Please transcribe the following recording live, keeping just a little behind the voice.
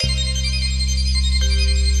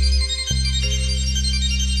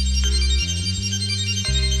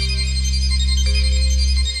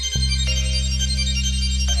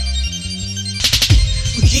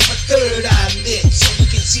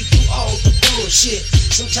bullshit.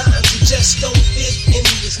 Sometimes it just don't fit in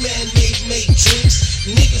this man-made matrix.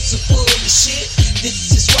 Niggas are full of shit. This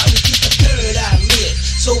is why we keep a third eye lit,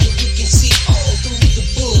 so we can see all through the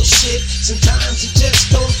bullshit. Sometimes it just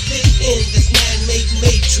don't fit in this man-made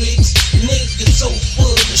matrix. Niggas so full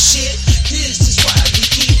of shit. This is why we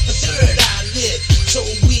keep a third eye lit, so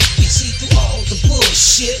we can see through all the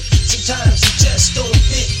bullshit. Sometimes it just don't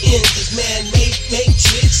fit in this man-made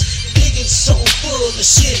matrix. Niggas so full of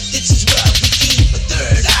shit. This is why we keep a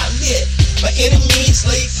third eye lit. My enemies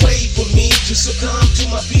lay clay for me to succumb to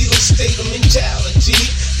my fetal state of mentality.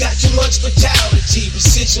 Got too much fatality,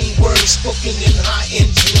 precision words spoken in high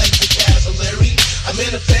intellect vocabulary. I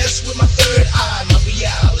manifest with my third eye, my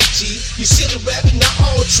reality. You see the rabbit, not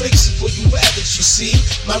all tricks is for you rabbits, you see.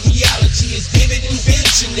 My reality is vivid and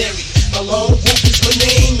visionary. My lone wolf is my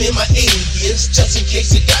name and my aliens, just in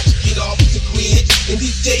case it got to get off the grid. In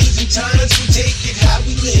these days and times, we take it how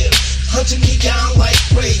we live, hunting me down like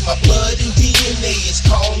prey. My blood and DNA is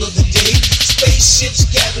call of the day. Spaceships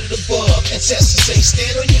gathered above, ancestors say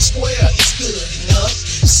stand on your square, it's good enough.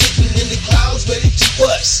 Sitting in the clouds ready to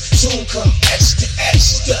bust, soon come ashes to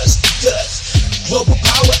ashes, dust to dust. Global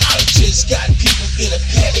power outages got people in a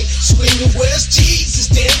panic, screaming where's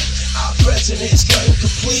Jesus, damn it. Our president's gun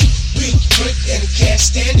complete, weak, prick, and can't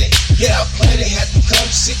stand it. Yeah, our planet has become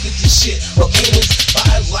sick of this shit. Volcanoes by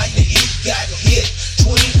lightning, it got hit.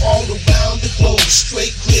 20 all around the globe,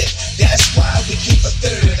 straight lit. That's why we keep a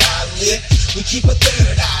third eye lit. We keep a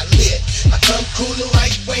third eye lit. I come cooling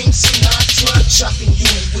like Frank Sinatra, chopping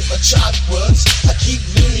you with my chakras. I keep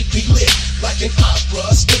lyrically lit like an opera,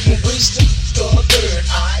 spitting wisdom from a third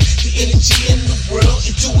eye. The energy in the world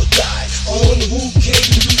is do or die. On who can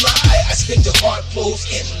you rely? I spit the hard flows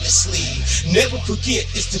endlessly. Never forget,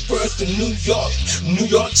 it's the birth of New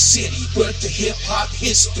York City, birth of hip-hop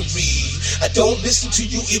history. I don't listen to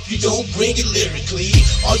you if you don't bring it lyrically.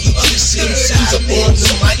 All you other citizens are on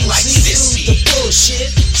the mic like sissy. The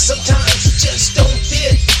bullshit, sometimes it just don't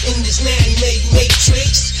fit in this man-made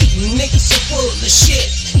matrix. Niggas are full of shit.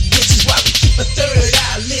 This is why we keep a third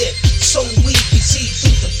eye lit, so we can see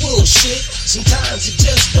through the bullshit. Sometimes it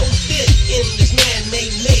just don't fit in this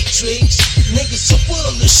man-made matrix. Niggas are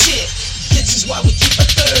full of shit. This is why we keep a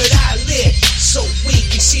third eye lit, so we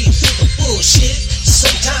can see through the bullshit.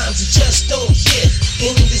 Sometimes it just don't fit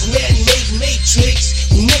in this man-made matrix.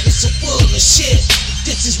 Niggas are full of shit.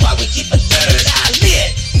 This is why we keep a third eye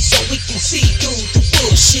lit, so we can see through the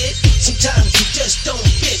bullshit. Sometimes it just don't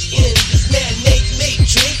fit in this man-made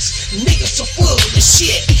matrix. Niggas are full of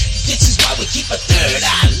shit. This is why we keep a third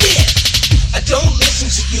eye lit. I don't listen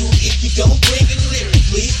to you if you don't bring it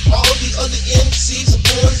lyrically. All the other MCs are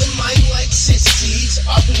on the mic like sissies,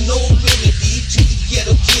 offering no remedy to the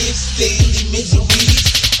ghetto kids' daily miseries.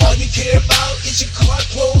 All you care about is your car,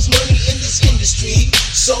 clothes, money in this industry.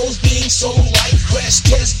 Souls being sold like crash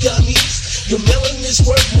test dummies. Your melanin is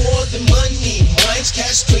worth more than money. Minds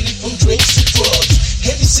castrated from drinks and drugs.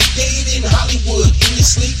 Heavy sedated in Hollywood. In your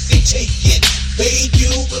sleep they take it. Bathe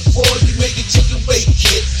you before you make it to the rape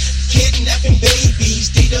kit. Kidnapping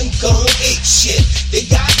babies, they done gone ape shit. They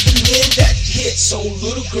got the men that hit, so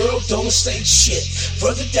little girl don't say shit.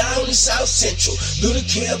 Further down in South Central, little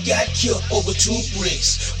Kev got killed over 2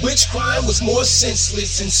 bricks. Which crime was more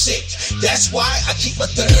senseless and sick? That's why I keep a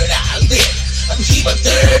third eye lit. I keep a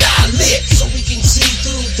third eye lit, so we can see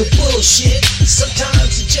through the bullshit.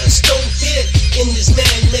 Sometimes it just don't fit in this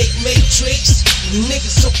man-made matrix.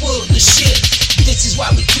 Niggas so full of shit. This is why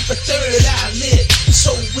we keep a third eye lit, so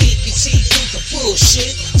we can see through the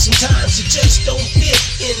bullshit. Sometimes it just don't fit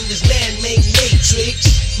in this man-made matrix.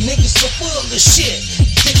 Niggas so full of shit.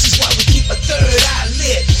 This is why we keep a third eye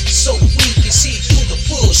lit, so we can see through the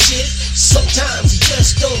bullshit. Sometimes it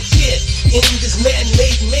just don't fit in this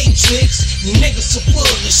man-made matrix. Niggas so full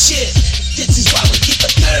of shit. This is why we keep a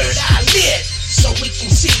third eye lit, so we can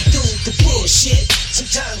see through the bullshit.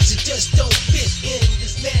 Sometimes it just don't fit in